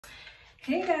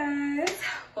Hey guys,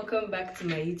 welcome back to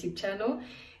my YouTube channel.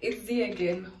 It's Zee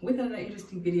again with another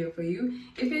interesting video for you.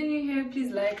 If you're new here,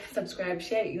 please like, subscribe,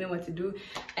 share, you know what to do.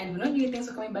 And if you're not new, thanks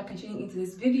for coming back and tuning into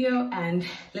this video, and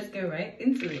let's get right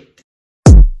into it.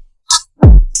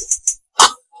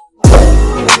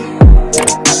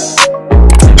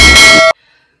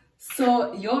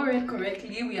 So you read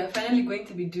correctly, we are finally going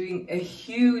to be doing a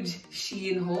huge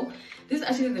SHEIN haul. This is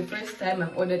actually the first time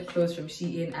I've ordered clothes from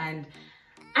SHEIN, and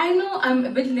I know I'm a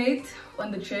bit late on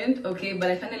the trend, okay,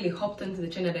 but I finally hopped onto the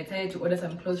trend and I decided to order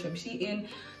some clothes from SHEIN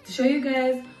to show you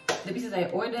guys the pieces I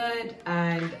ordered,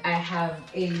 and I have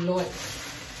a lot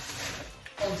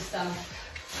of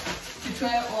stuff to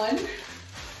try on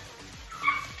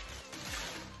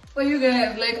for you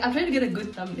guys. Like, I'm trying to get a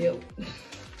good thumbnail.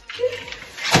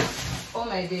 Oh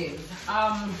my days.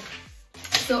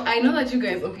 So I know that you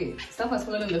guys, okay, stuff has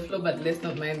fallen on the floor, but let's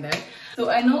not mind that. So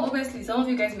I know obviously some of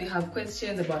you guys may have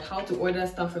questions about how to order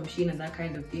stuff from SHEIN and that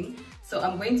kind of thing. So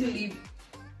I'm going to leave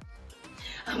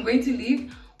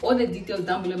all the details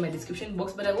down below in my description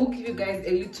box, but I will give you guys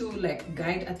a little like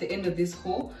guide at the end of this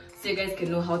haul so you guys can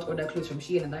know how to order clothes from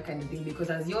SHEIN and that kind of thing, because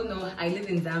as you all know, I live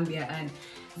in Zambia, and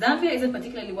Zambia isn't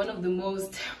particularly one of the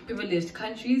most privileged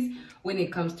countries when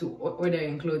it comes to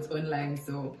ordering clothes online.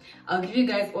 So I'll give you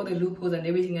guys all the loopholes and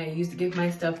everything I use to get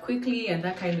my stuff quickly and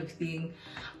that kind of thing.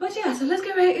 But yeah, so let's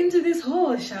get right into this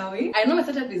haul, shall we? I know my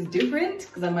setup is different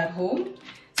because I'm at home,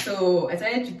 so I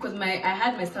decided to, because I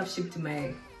had my stuff shipped to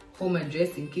my home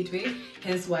address in Kitwe,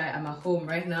 hence why I'm at home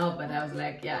right now. But I was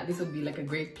like, yeah, this would be like a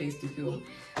great place to film.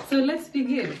 So let's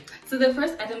begin. So the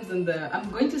first items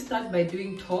I'm going to start by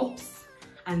doing tops,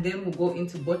 and then we'll go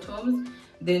into bottoms,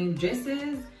 then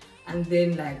dresses, and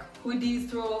then like hoodies,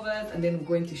 throwovers, and then we'll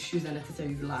go into shoes and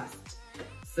accessories last.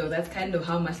 So that's kind of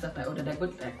how much stuff I ordered. I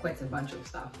got like quite a bunch of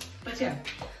stuff. But yeah,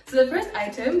 so the first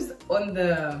items in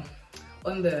the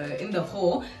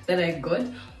haul that I got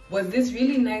was this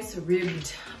really nice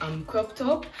ribbed crop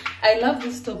top. I love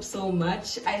this top so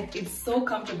much. It's so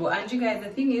comfortable, and you guys, the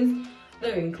thing is,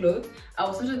 wearing clothes, I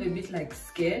was sort of a bit like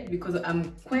scared because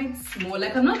I'm quite small.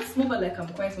 Like, I'm not small, but like I'm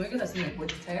quite small. You guys have seen my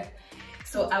body type.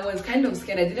 So I was kind of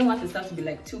scared. I didn't want the stuff to be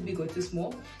like too big or too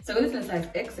small. So I got this in size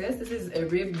XS. This is a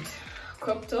ribbed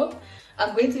crop top.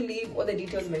 I'm going to leave all the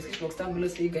details in my description box down below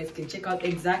so you guys can check out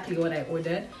exactly what I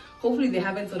ordered. Hopefully they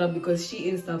haven't sold out, because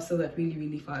SHEIN stuff sells that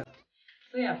really fast.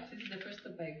 So yeah, this is the first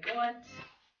top I got.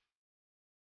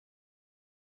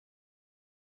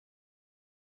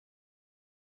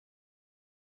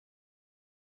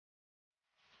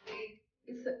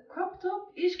 It's a crop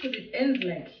top-ish because it ends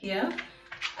like here,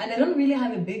 and I don't really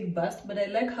have a big bust, but I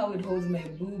like how it holds my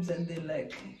boobs, and then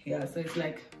like, yeah, so it's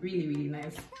like really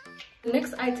nice. The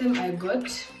next item I got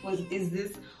is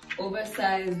this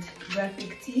oversized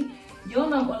graphic tee. You all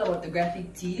know I'm all about the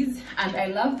graphic tees, and I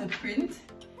love the print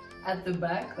at the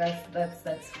back.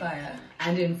 That's fire,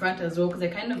 and in front as well, because I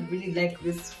kind of really like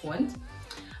this font.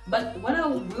 But what I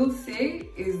will say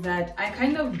is that I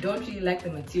kind of don't really like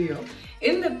the material.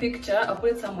 In the picture, I'll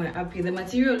put it somewhere up here, the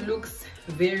material looks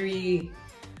very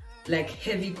like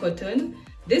heavy cotton.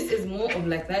 This is more of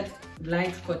like that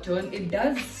light cotton. It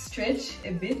does stretch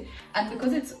a bit, and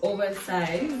because it's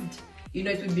oversized, you know,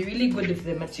 it would be really good if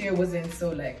the material wasn't so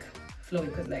like flowy,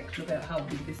 because like, look at how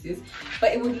big this is.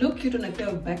 But it would look cute on a pair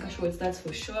of biker shorts, that's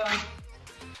for sure.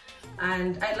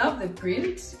 And I love the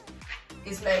print.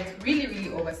 It's like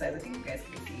really oversized. I think you guys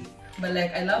can see, but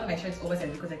like, I love my shirts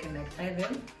oversized because I can like tie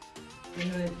them, you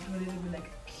know, it will be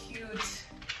like cute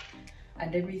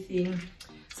and everything.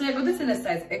 So I got this in a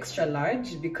size extra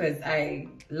large because I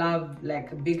love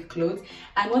like big clothes.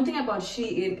 And one thing about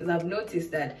SHEIN is I've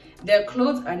noticed that their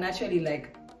clothes are naturally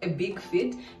like a big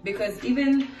fit, because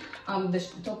even the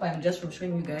top I'm just from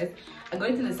showing you guys, I got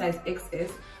it in a size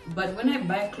XS, but when I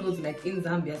buy clothes like in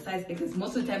Zambia, size XS,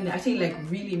 most of the time they're actually like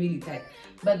really tight,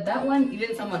 but that one,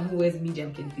 even someone who wears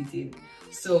medium can fit in.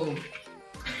 So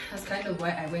that's kind of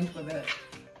why I went for this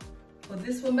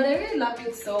one. But I really love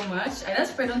it so much. I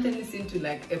just pray I don't turn this into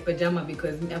like a pajama,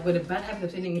 because I've got a bad habit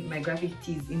of turning my graphic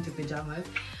tees into pajamas.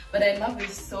 But I love it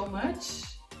so much.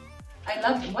 I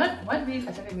love what really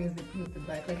attracted me is the print at the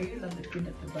back. Like, I really love the print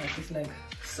at the back. It's like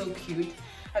so cute.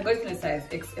 I got it in a size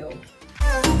XL.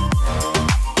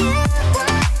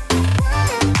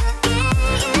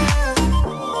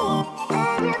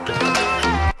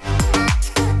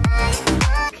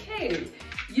 Okay,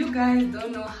 you guys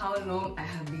don't know how long I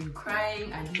have been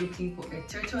crying and looking for a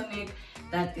turtleneck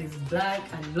that is black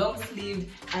and long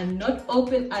sleeved and not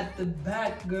open at the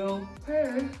back, girl.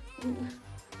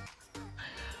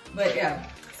 But yeah,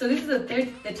 so this is the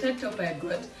third top I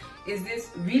got. Is this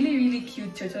really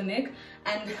cute turtleneck.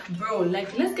 And bro,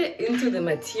 like, let's get into the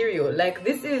material. Like,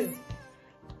 this is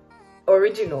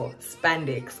original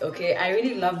spandex, okay? I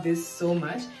really love this so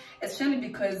much, especially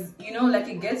because, you know, like,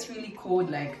 it gets really cold,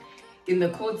 like in the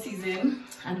cold season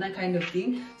and that kind of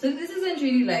thing. So this isn't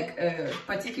really like a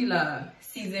particular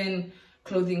season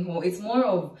clothing haul. It's more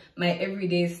of my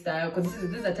everyday style, because this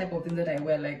is the type of thing that I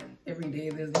wear like every day.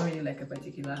 There's not really like a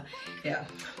particular, yeah.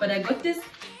 But I got this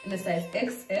in a size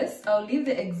XS. I'll leave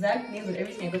the exact names of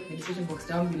everything I got in the description box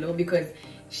down below, because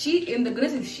SHEIN, the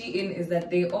goodness with SHEIN is that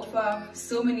they offer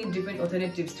so many different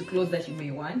alternatives to clothes that you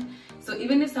may want. So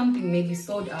even if something may be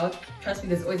sold out, trust me,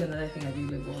 there's always another thing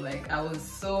available. Like, I was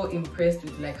so impressed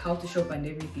with like how to shop and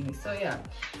everything. So yeah,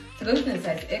 so this is in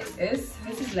size XS.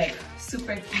 This is like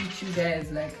super cute, you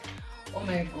guys. Like, oh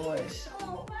my gosh,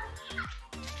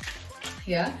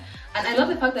 yeah. And I love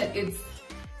the fact that it's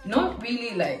not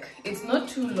really like, it's not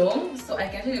too long, so I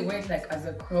can actually wear it like as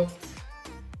a cropped,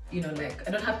 you know, like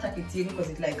I don't have tuck it in,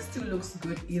 because it like still looks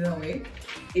good either way.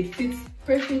 It fits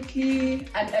perfectly,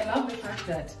 and I love the fact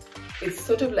that it's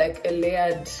sort of like a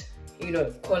layered, you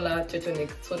know, collar turtleneck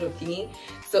sort of thingy.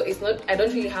 So it's not, I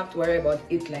don't really have to worry about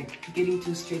it like getting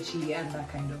too stretchy and that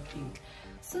kind of thing.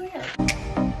 So yeah.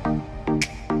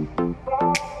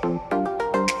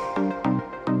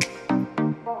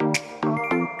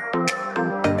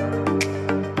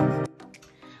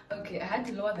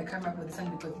 The camera for this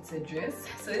one because it's a dress.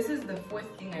 So this is the fourth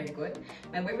thing I got.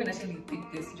 My boyfriend actually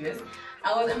picked this dress.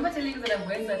 I remember telling you that I'm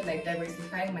going to like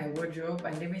diversifying my wardrobe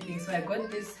and everything. So I got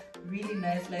this really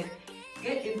nice, like,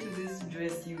 get into this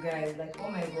dress, you guys. Like, oh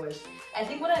my gosh. I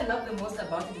think what I love the most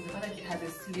about it is the fact that it has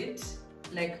a slit,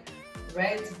 like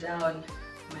right down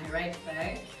my right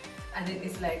thigh, and then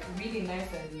it's like really nice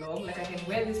and long. Like, I can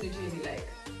wear this literally like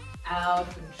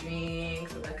out for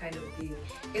drinks or that kind of thing.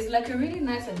 It's like a really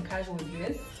nice and casual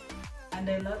dress, and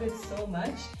I love it so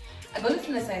much. I got this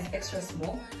in a size extra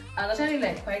small. I was actually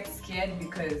like quite scared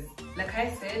because, like I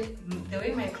said, the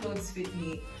way my clothes fit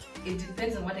me, it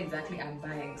depends on what exactly I'm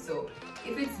buying. So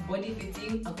if it's body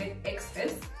fitting, I'll get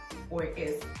XS or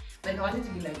S. But if I want it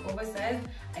to be like oversized,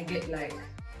 I get like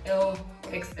L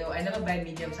or XL. I never buy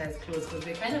medium size clothes because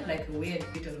they're kind of like a weird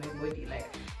fit on my body.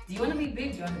 Like, do you want to be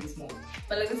big? Do you want to be small?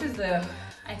 But like, this is the,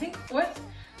 I think, fourth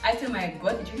item I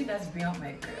got. It really does bring out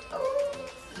my curve. Oh,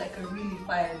 it's like a really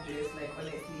fire dress, like,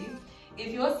 honestly.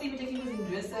 If you all see me taking these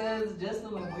dresses, just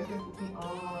know my boyfriend put me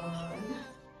on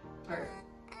her.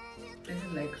 This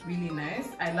is like really nice.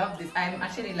 I love this. I'm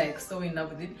actually like so in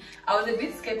love with it. I was a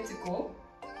bit skeptical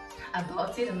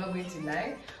about it, I'm not going to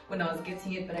lie, when I was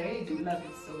getting it, but I really do love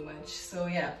it so much. So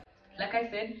yeah, like I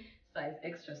said, size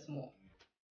extra small.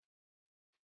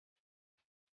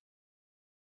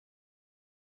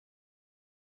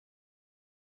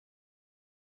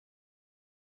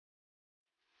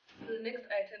 So the next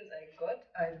items I got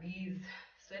are these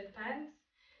sweatpants.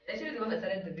 Actually, the one I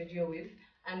started the video with.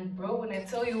 And bro, when I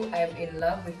tell you I'm in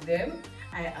love with them,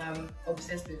 I am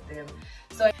obsessed with them.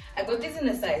 So I got this in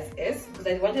a size S because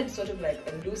I wanted sort of like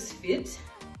a loose fit,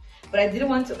 but I didn't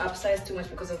want to upsize too much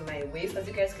because of my waist. As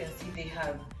you guys can see, they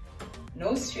have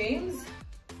no strings,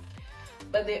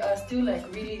 but they are still like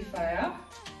really fire.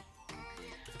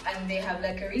 And they have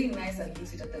like a really nice and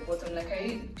loose fit at the bottom. Like, I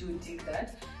really do dig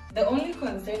that. The only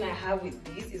concern I have with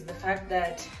these is the fact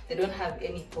that they don't have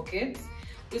any pockets.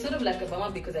 It's sort of like a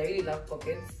bummer because I really love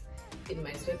pockets in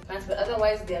my sweatpants, but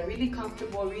otherwise they are really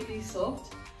comfortable, really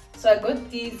soft. So I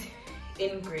got these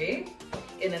in grey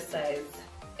in a size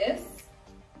S,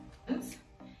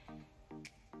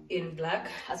 in black.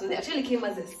 So they actually came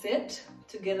as a set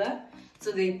together.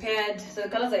 So they paired, so the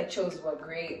colors I chose were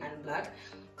grey and black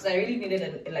because I really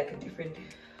needed like a different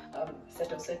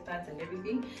set of sweatpants and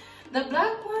everything. The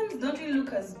black ones don't really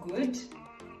look as good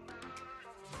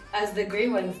as the grey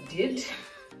ones did.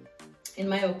 In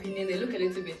my opinion, they look a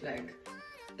little bit like,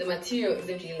 the material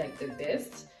isn't really like the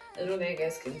best. I don't know if you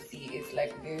guys can see, it's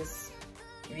like this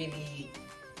really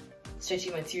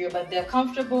stretchy material, but they're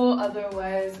comfortable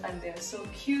otherwise, and they're so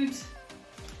cute.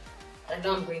 I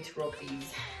know I'm going to rock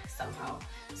these somehow.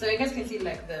 So you guys can see,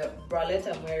 like, the bralette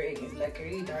I'm wearing is like a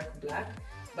really dark black,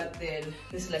 but then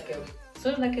this is like a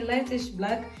sort of like a lightish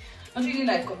black, not really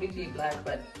like completely black,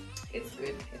 but it's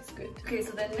good, it's good. Okay,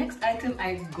 so the next item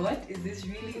I got is this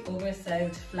really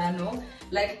oversized flannel.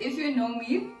 Like, if you know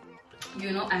me,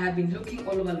 you know I have been looking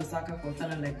all over Lusaka for a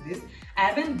flannel like this. I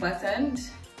haven't buttoned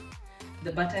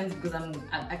the buttons because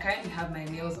I currently have my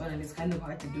nails on and it's kind of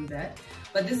hard to do that.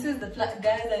 But this is the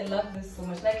guys, I love this so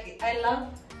much. Like, I love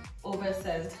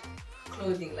oversized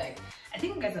clothing. Like, I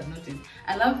think you guys have noticed,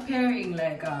 I love pairing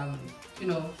like you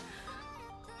know,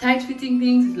 tight fitting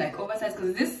things, it's like oversized,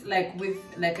 because this like with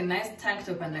like a nice tank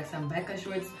top and like some biker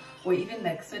shorts or even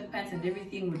like sweatpants and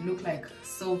everything would look like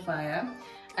so fire.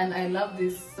 And I love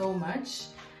this so much.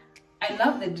 I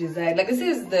love the design. Like, this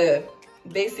is the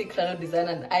basic flannel design,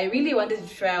 and I really wanted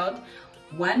to try out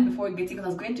one before getting, because I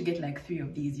was going to get like 3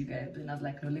 of these, you guys, and I was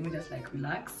like, no, let me just like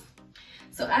relax.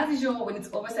 So as usual, when it's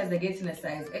oversized, I get in a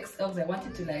size XL because I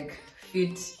wanted to like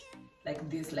fit like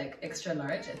this, like extra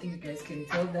large. I think you guys can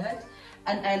tell that.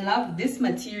 And I love this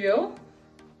material.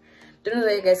 Don't know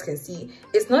that you guys can see.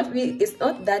 It's not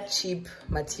that cheap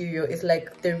material. It's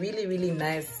like the really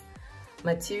nice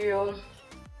material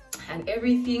and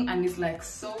everything, and it's like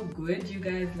so good, you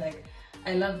guys. Like,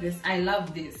 I love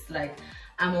this. Like,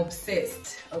 I'm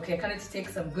obsessed. Okay, I can't wait to take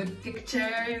some good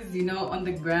pictures, you know, on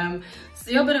the gram.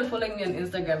 So you're better following me on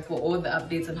Instagram for all the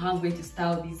updates on how I'm going to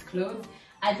style these clothes.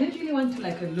 I didn't really want to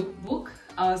like a lookbook.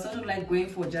 I was sort of like going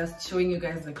for just showing you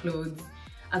guys the clothes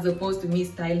as opposed to me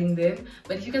styling them.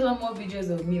 But if you guys want more videos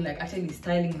of me like actually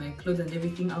styling my clothes and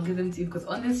everything, I'll give them to you, because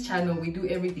on this channel we do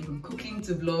everything from cooking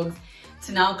to vlogs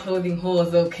to now clothing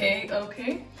hauls.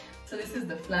 Okay. So this is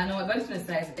the flannel. I got it in a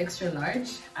size extra large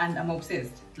and I'm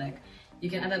obsessed. Like, you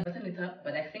can either button it up,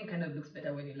 but I think kind of looks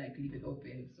better when you like leave it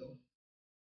open. So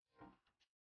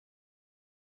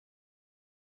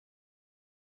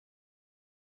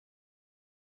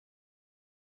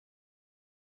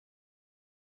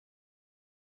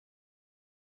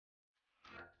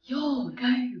yo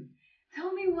guys,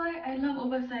 tell me why I love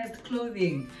oversized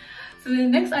clothing. So the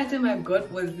next item I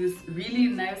got was this really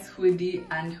nice hoodie,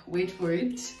 and wait for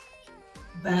it,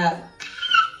 but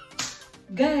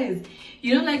guys,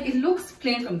 you know, like, it looks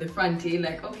plain from the front, eh?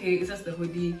 Like, okay, it's just a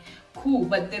hoodie, cool,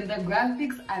 but then the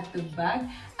graphics at the back.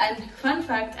 And fun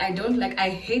fact, I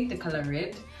hate the color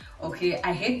red. Okay,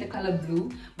 I hate the color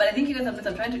blue, but I think you guys have noticed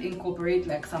I'm trying to incorporate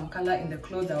like some color in the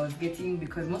clothes I was getting,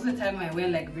 because most of the time I wear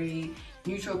like very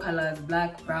neutral colors,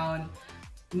 black, brown,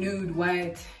 nude,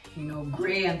 white, you know,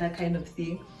 gray, and that kind of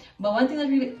thing. But one thing that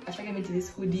really attracted me to this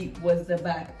hoodie was the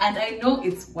back, and I know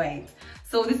it's white,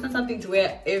 so this is not something to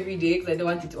wear every day because I don't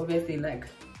want it to obviously like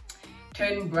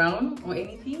turn brown or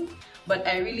anything. But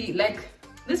I really like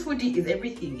this hoodie. Is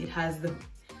everything. It has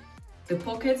the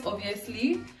pockets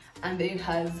obviously, and then it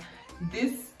has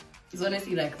this. Is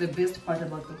honestly like the best part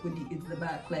about the hoodie is the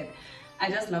back. Like, I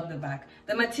just love the back.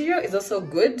 The material is also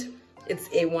good. It's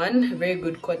A1, very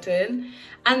good cotton,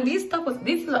 and this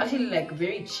is actually like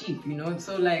very cheap, you know.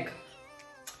 So like,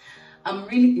 I'm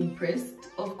really impressed.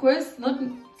 Of course, not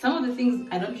some of the things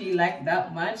I don't really like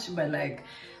that much, but like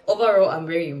overall I'm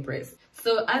very impressed.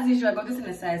 So as usual, I got this in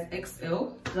a size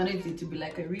XL. I wanted it to be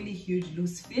like a really huge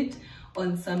loose fit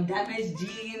on some damaged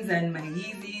jeans and my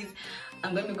Yeezys.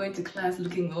 I'm going to be going to class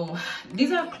looking, oh,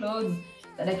 these are clothes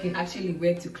that I can actually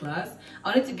wear to class. I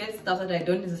wanted to get stuff that I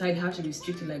don't necessarily have to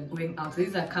restrict to like going out. So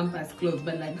these are campus clothes,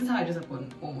 but like this is how I dress up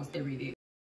on almost every day.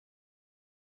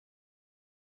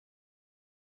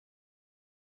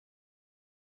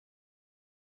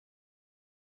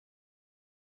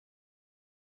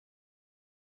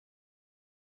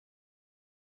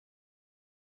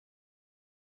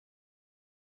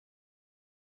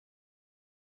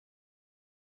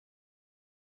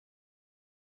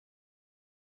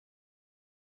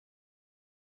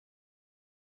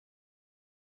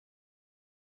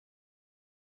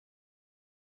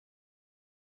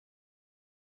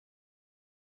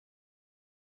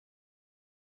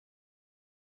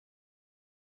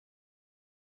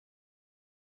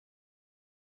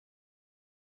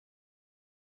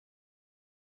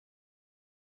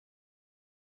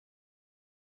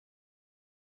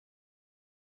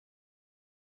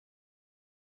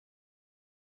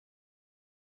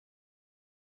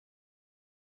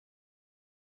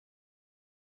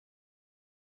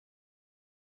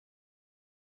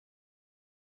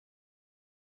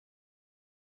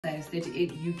 Size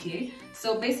 38 UK.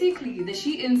 So basically the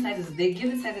SHEIN sizes, they give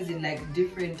the sizes in like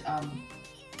different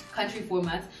country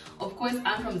formats. Of course,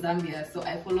 I'm from Zambia, so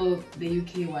I follow the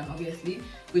UK one obviously,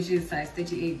 which is size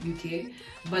 38 UK,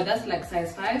 but that's like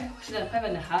size 5, she's at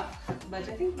 5.5, but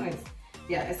I think no, it's,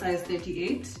 yeah, a size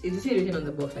 38. It's usually written on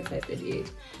the box like size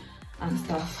 38 and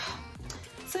stuff.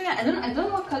 So yeah, I don't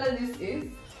know what color this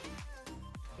is,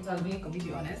 if I'm being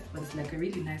completely honest, but it's like a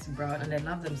really nice brown, and I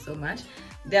love them so much.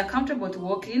 They're comfortable to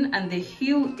walk in, and the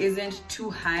heel isn't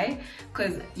too high,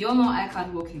 because y'all know I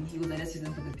can't walk in heels. I just use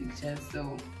them for the pictures.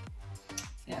 So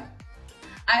yeah,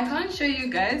 I can't show you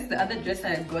guys the other dress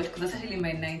I got because that's actually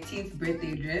my 19th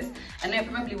birthday dress, and you're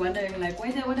probably wondering like,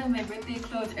 why did I order my birthday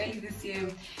clothes early this year?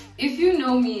 If you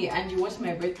know me and you watched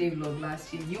my birthday vlog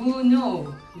last year, you will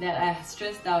know that I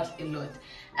stressed out a lot.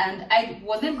 And I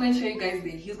wasn't going to show you guys the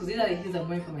heels because these are the heels I'm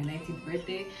wearing for my 19th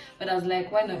birthday, but I was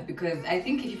like, why not? Because I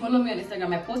think if you follow me on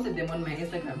Instagram, I posted them on my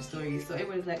Instagram story, so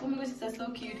everybody's like, oh my gosh, these are so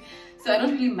cute. So I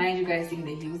don't really mind you guys seeing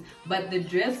the heels, but the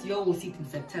dress, y'all will see it in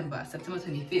September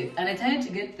 25th. And I decided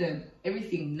to get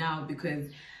everything now because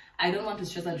I don't want to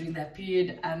stress out during that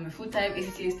period. I'm a full-time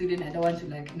ACCA student. I don't want to,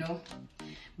 like, you know,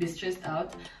 be stressed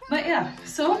out. But yeah,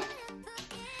 so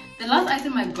the last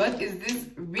item I got is this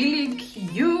really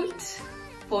cute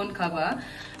phone cover.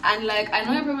 And like, I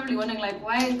know you're probably wondering, like,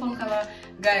 why is phone cover?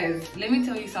 Guys, let me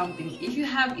tell you something. If you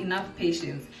have enough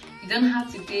patience, you don't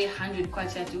have to pay 100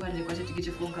 kwacha, 200 kwacha to get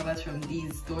your phone covers from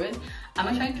these stores. I'm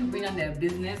not trying to bring on their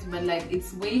business, but like,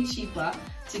 it's way cheaper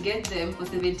to get them for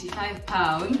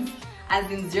 £75, as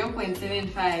in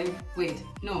 0.75, wait,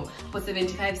 no, for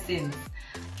 75 cents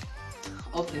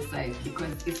off the side,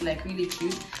 because it's like really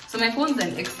cute. So my phone's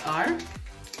an XR,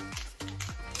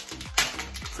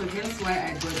 so hence why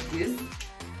I got this.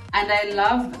 And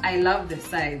I love the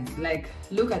sides. Like,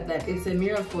 look at that, it's a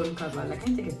mirror phone cover. Like, let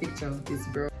me take a picture of this,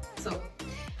 bro. So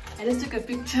I just took a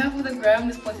picture for the gram,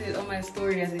 just posted it on my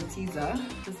story as a teaser,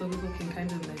 just so people can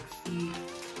kind of like see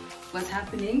what's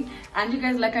happening. And you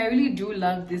guys, like, I really do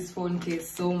love this phone case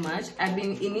so much. I've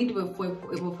been in need of a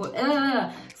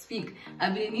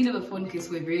I've been in need of a phone case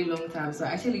for a very long time, so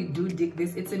I actually do dig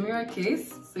this. It's a mirror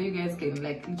case, so you guys can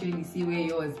like literally see where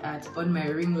yours at on my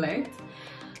ring light.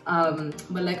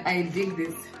 But like, I dig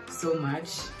this so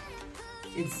much.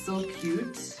 It's so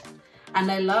cute, and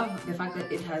I love the fact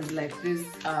that it has like this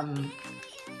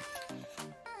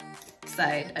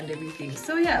side and everything.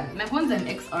 So yeah, my phone's an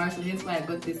XR, so that's why I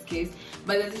got this case.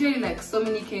 But there's really like so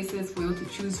many cases for you to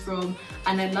choose from,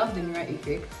 and I love the mirror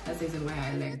effect. That's the reason why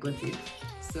I like got it.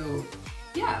 So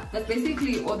yeah, that's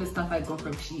basically all the stuff I got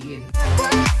from SHEIN.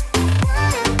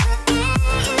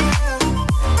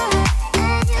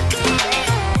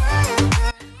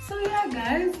 So yeah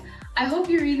guys, I hope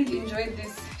you really enjoyed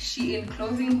this SHEIN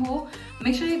clothing haul.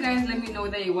 Make sure you guys let me know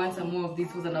that you want some more of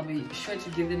these hauls, and I'll be sure to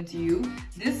give them to you.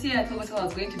 This year I told myself I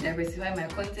was going to diversify my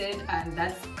content, and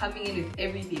that's coming in with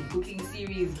everything: cooking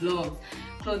series, vlogs,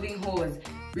 clothing hauls,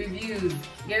 reviews,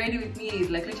 get ready with me.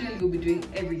 Like, literally we'll be doing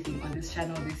everything on this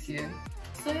channel this year.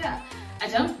 So yeah, I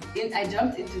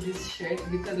jumped into this shirt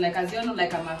because, like, as you know,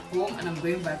 like, I'm at home and I'm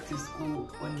going back to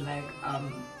school on like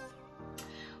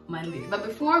Monday. But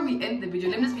before we end the video,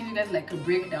 let me just give you guys like a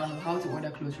breakdown of how to order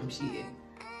clothes from SHEIN.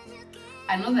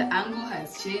 I know the angle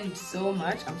has changed so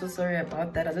much. I'm so sorry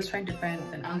about that. I was just trying to find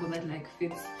an angle that like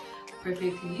fits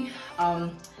perfectly.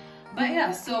 But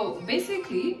yeah, so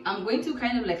basically I'm going to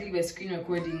kind of like leave a screen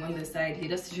recording on the side here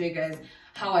just to show you guys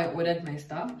how I ordered my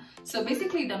stuff. So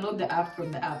basically, download the app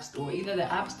from the App Store, either the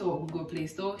App Store or Google Play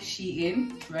Store,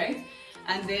 SHEIN, right?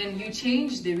 And then you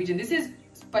change the region. This is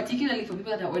particularly for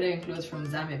people that are ordering clothes from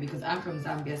Zambia, because I'm from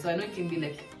Zambia, so I know it can be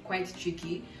like quite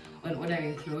tricky on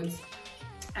ordering clothes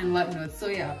and whatnot. So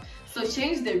yeah, so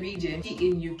change the region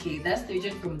in UK. That's the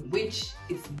region from which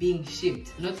it's being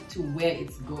shipped, not to where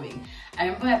it's going. I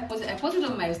remember I posted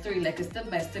on my story like a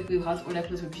step-by-step way how to order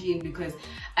clothes from SHEIN, because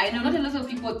I know not a lot of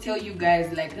people tell you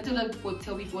guys, like, not a lot of people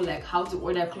tell people like how to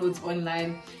order clothes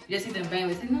online. You just see them buying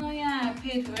and say, no, yeah, I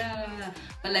paid for it.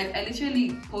 But like, I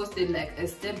literally posted like a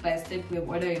step-by-step way of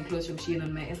ordering clothes from SHEIN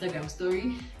on my Instagram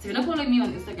story. So if you're not following me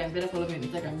on Instagram, better follow me on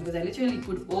Instagram, because I literally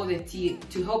put all the tea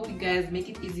to help you guys, make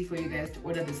it easy for you guys to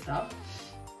order the stuff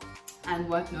and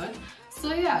whatnot.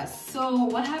 So yeah, so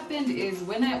what happened is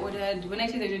when I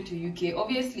changed it to UK,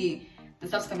 obviously the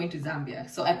stuff's coming to Zambia.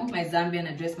 So I put my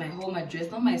Zambian address, my home address,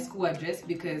 not my school address,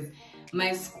 because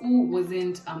my school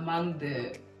wasn't among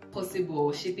the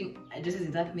possible shipping addresses,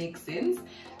 if that makes sense.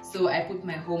 So I put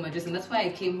my home address, and that's why I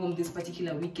came home this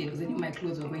particular weekend, because I knew my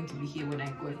clothes were going to be here when I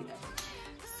got here.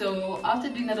 So after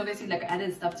doing that, obviously, like, I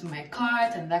added stuff to my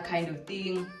cart and that kind of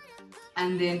thing.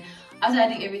 And then after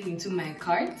adding everything to my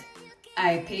cart,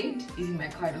 I paid using my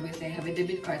card. Obviously I have a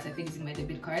debit card, so I paid using my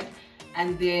debit card.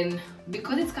 And then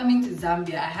because it's coming to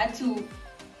Zambia,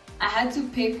 I had to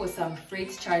pay for some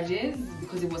freight charges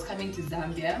because it was coming to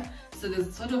Zambia. So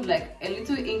there's sort of like a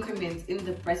little increment in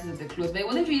the prices of the clothes, but it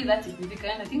wasn't really that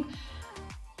significant. I think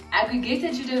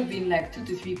aggregated should have been like £2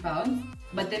 to £3.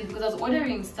 But then because I was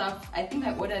ordering stuff, I think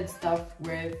I ordered stuff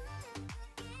worth,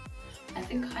 I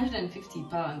think £150,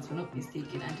 if I'm not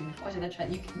mistaken. And what should I try?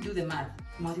 You can do the math,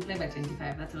 multiply by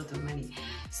 25, that's a lot of money.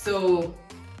 So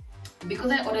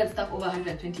because I ordered stuff over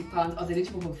 120 pounds, I was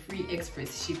eligible for free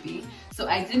express shipping. So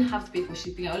I didn't have to pay for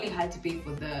shipping. I only had to pay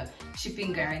for the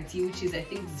shipping guarantee, which is I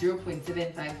think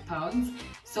 0.75 pounds.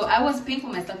 So I was paying for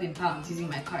my stuff in pounds using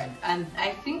my card. And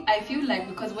I feel like,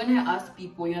 because when I asked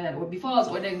people, you know, that before I was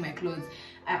ordering my clothes,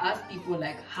 I asked people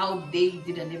like how they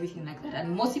did and everything like that, and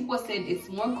most people said it's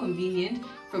more convenient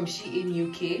from SHEIN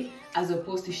UK as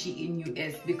opposed to SHEIN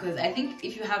US, because I think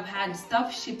if you have had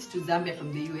stuff shipped to Zambia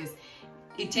from the US,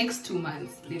 it takes 2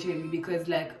 months literally, because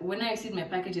like when I received my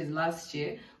packages last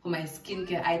year for my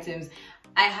skincare items,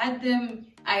 I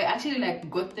actually like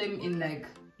got them in like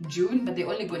June, but they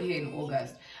only got here in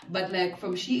August. But like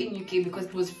from SHEIN UK, because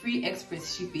it was free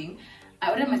express shipping, I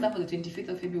ordered my stuff on the 25th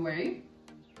of February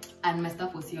and my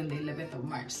stuff was here on the 11th of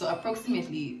March. So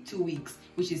approximately 2 weeks,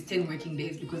 which is 10 working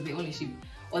days, because they only ship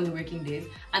on the working days.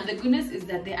 And the goodness is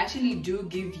that they actually do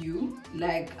give you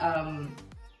like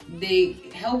they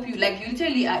help you, like you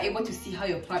literally are able to see how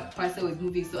your parcel is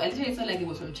moving. So I literally saw like it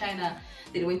was from China,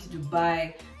 then it went to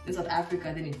Dubai, then South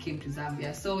Africa, then it came to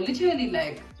Zambia. So literally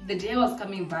like the day I was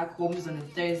coming back home, which was on a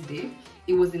Thursday,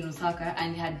 it was in Osaka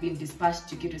and it had been dispatched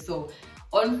to Kyoto. So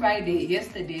on Friday,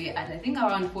 yesterday, at I think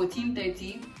around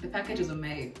 14:30, the package was on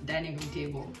my dining room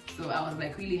table. So I was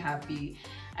like really happy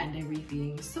and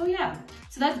everything. So yeah,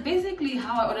 so that's basically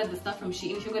how I ordered the stuff from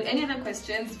SHEIN. If you've got any other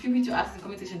questions, feel free to ask in the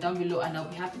comment section down below and I'll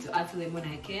be happy to answer them when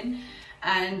I can.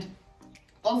 And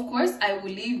of course, I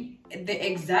will leave the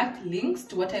exact links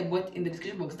to what I bought in the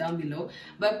description box down below.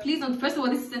 But please don't, first of all,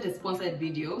 this isn't a sponsored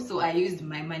video, so I used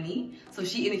my money. So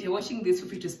SHEIN, if you're watching this, feel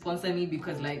free to sponsor me,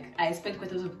 because like I spent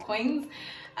quite a lot of coins.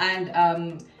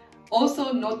 And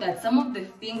also note that some of the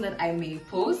things that I may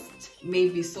post may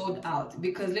be sold out,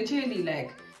 because literally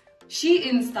like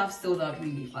SHEIN stuff sold out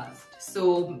really fast.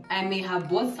 So I may have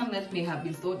bought some that may have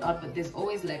been sold out, but there's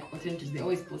always like alternatives. They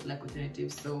always post like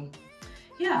alternatives. So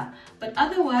yeah, but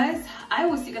otherwise I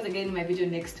will see you guys again in my video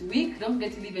next week. Don't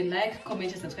forget to leave a like,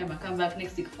 comment, and subscribe, and come back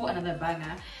next week for another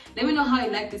banger. Let me know how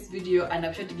you like this video, and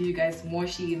I'm sure to give you guys more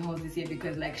SHEIN hauls this year,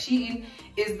 because like SHEIN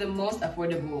is the most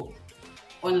affordable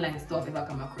online store I've ever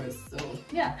come across. So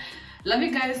yeah, love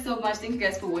you guys so much. Thank you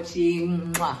guys for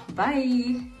watching. Mwah.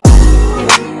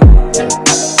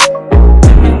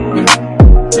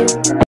 Bye.